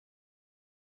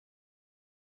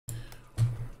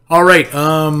All right.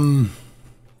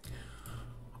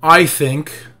 I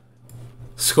think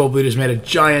Scope Leaders made a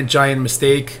giant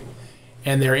mistake,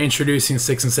 and they're introducing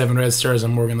 6 and 7 red stars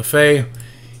on Morgan Le Fay.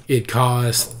 It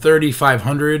costs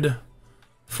 $3,500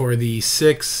 for the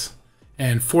 6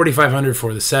 and $4,500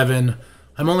 for the 7.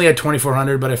 I'm only at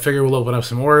 $2,400, but I figure we'll open up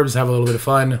some orbs, have a little bit of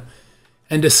fun,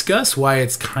 and discuss why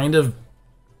it's kind of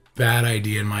bad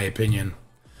idea in my opinion.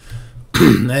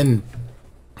 And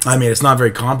I mean, it's not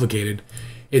very complicated.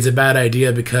 It's a bad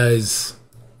idea because,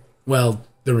 well,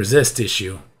 the resist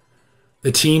issue.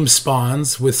 The team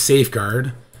spawns with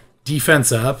Safeguard,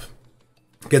 defense up,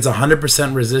 gets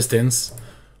 100% resistance,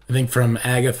 I think from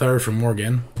Agatha or from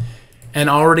Morgan, and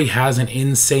already has an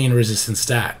insane resistance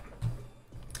stat.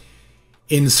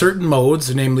 In certain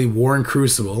modes, namely War and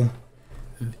Crucible,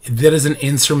 that is an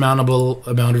insurmountable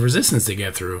amount of resistance to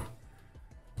get through.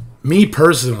 Me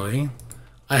personally,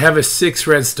 I have a 6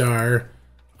 red star,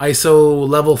 ISO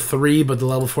level 3, but the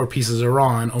level 4 pieces are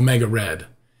on, Omega Red.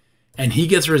 And he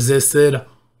gets resisted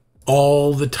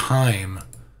all the time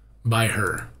by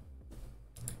her.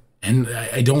 And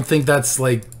I don't think that's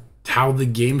like how the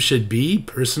game should be,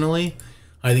 personally.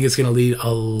 I think it's going to lead a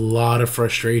lot of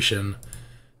frustration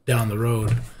down the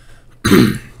road.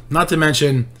 Not to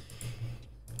mention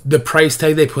the price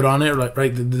tag they put on it,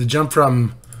 right? The jump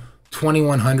from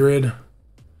 2,100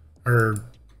 or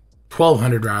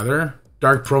 1,200 rather,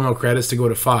 dark promo credits to go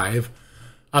to 5,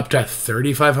 up to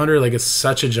 3,500. Like, it's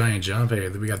such a giant jump. Hey,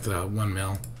 we got the 1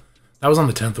 mil. That was on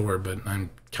the 10th orb, but I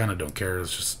kind of don't care.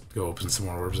 Let's just go open some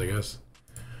more orbs, I guess.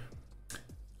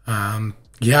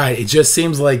 Yeah, it just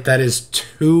seems like that is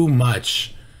too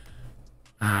much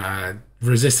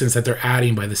resistance that they're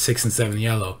adding by the 6 and 7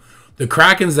 yellow. The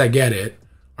Krakens that get it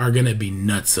are going to be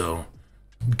nutso.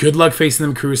 Good luck facing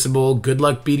them Crucible. Good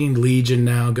luck beating Legion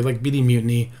now. Good luck beating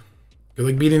Mutiny. Good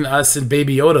luck beating us and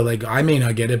Baby Yoda. Like, I may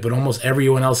not get it, but almost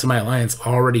everyone else in my alliance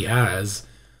already has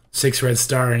 6 red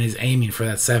star and is aiming for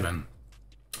that 7.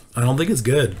 I don't think it's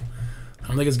good. I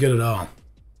don't think it's good at all.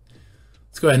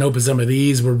 Let's go ahead and open some of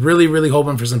these. We're really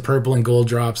hoping for some purple and gold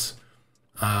drops.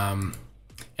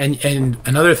 And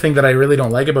another thing that I really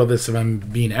don't like about this, if I'm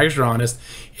being extra honest,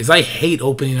 is I hate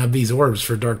opening up these orbs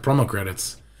for dark promo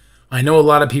credits. I know a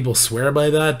lot of people swear by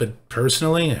that, but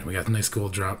personally, we got a nice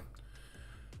gold drop.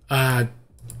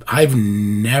 I've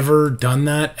never done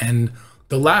that, and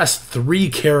the last 3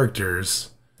 characters,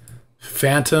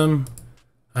 Phantom,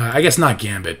 I guess not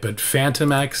Gambit, but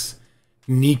Phantom X,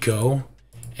 Nico,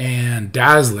 and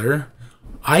Dazzler,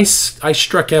 I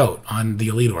struck out on the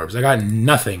Elite Orbs. I got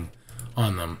nothing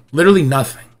on them. Literally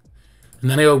nothing. And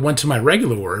then I went to my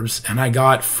regular orbs, and I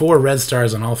got 4 red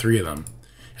stars on all 3 of them.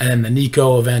 And then the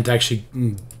Nico event actually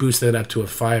boosted it up to a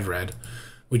 5 red,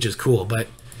 which is cool. But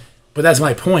that's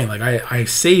my point. Like, I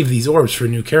save these orbs for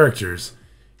new characters,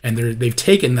 and they've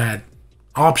taken that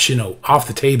option off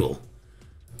the table.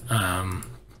 I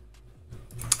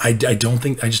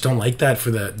just don't like that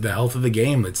for the health of the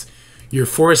game. You're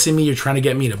forcing me, you're trying to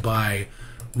get me to buy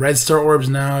red star orbs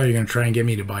now, you're going to try and get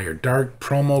me to buy your dark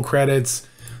promo credits.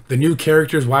 The new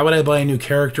characters, why would I buy a new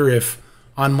character if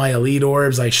on my elite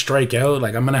orbs I strike out?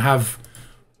 Like, I'm going to have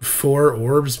 4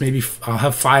 orbs, maybe I'll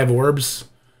have 5 orbs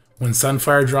when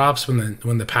Sunfire drops,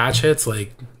 when the patch hits.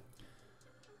 Like,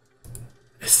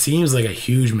 it seems like a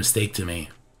huge mistake to me.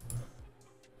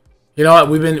 You know what?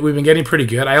 We've been getting pretty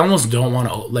good. I almost don't want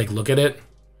to like look at it.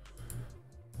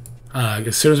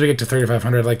 As soon as we get to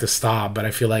 3,500, I'd like to stop, but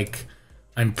I feel like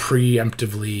I'm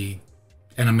preemptively,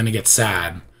 and I'm gonna get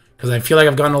sad because I feel like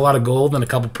I've gotten a lot of gold and a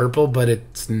couple purple, but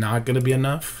it's not gonna be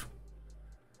enough.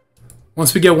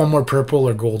 Once we get 1 more purple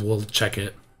or gold, we'll check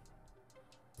it.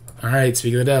 All right,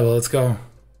 speak of the devil, let's go.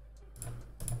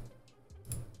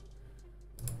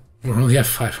 We're only at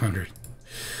 500.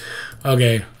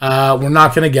 Okay, we're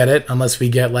not going to get it unless we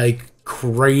get, like,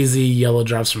 crazy yellow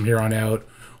drops from here on out,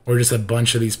 or just a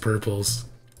bunch of these purples.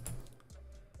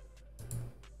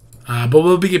 But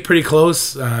we'll be pretty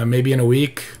close, maybe in a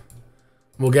week.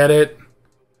 We'll get it.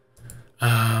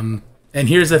 And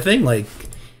here's the thing, like,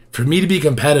 for me to be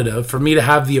competitive, for me to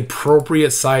have the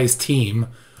appropriate size team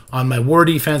on my war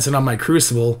defense and on my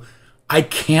Crucible, I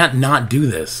can't not do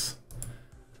this.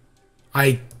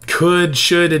 I could,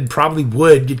 should, and probably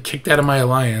would get kicked out of my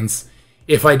alliance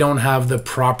if I don't have the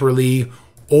properly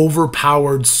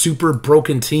overpowered, super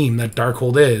broken team that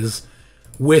Darkhold is,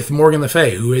 with Morgan Le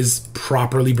Fay, who is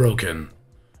properly broken.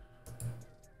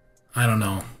 I don't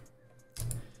know.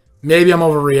 Maybe I'm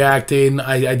overreacting.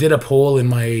 I did a poll in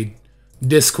my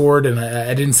Discord, and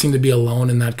I didn't seem to be alone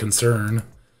in that concern,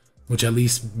 which at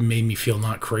least made me feel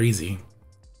not crazy.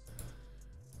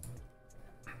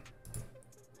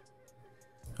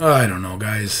 I don't know,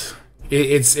 guys.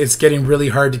 It's getting really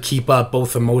hard to keep up,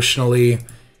 both emotionally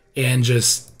and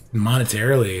just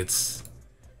monetarily. It's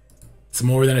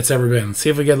more than it's ever been. Let's see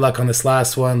if we get luck on this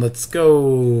last one. Let's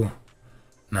go.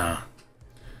 Nah.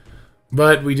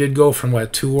 But we did go from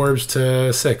what, 2 orbs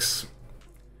to 6.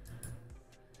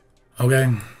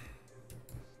 Okay.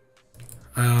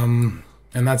 And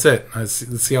that's it. Let's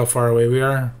see how far away we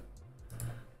are.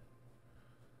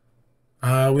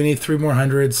 We need 3 more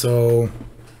hundred, so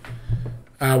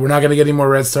we're not going to get any more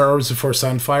red star orbs before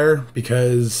Sunfire,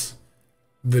 because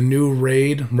the new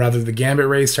raid, rather the Gambit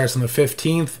raid, starts on the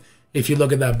 15th. If you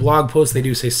look at that blog post, they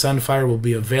do say Sunfire will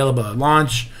be available at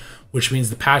launch, which means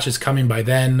the patch is coming by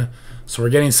then. So we're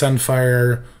getting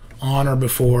Sunfire on or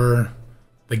before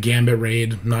the Gambit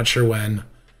raid, not sure when.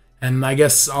 And I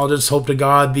guess I'll just hope to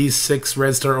God these 6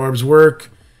 red star orbs work.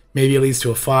 Maybe it leads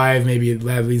to a 5, maybe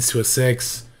that leads to a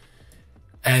 6.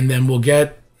 And then we'll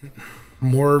get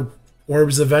more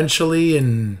orbs eventually,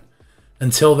 and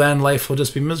until then, life will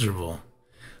just be miserable.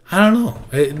 I don't know.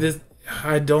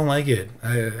 I don't like it.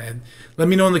 Let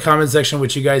me know in the comment section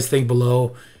what you guys think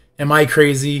below. Am I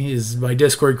crazy? Is my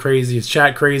Discord crazy? Is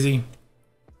chat crazy?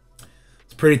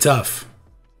 It's pretty tough.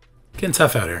 Getting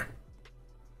tough out here.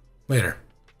 Later.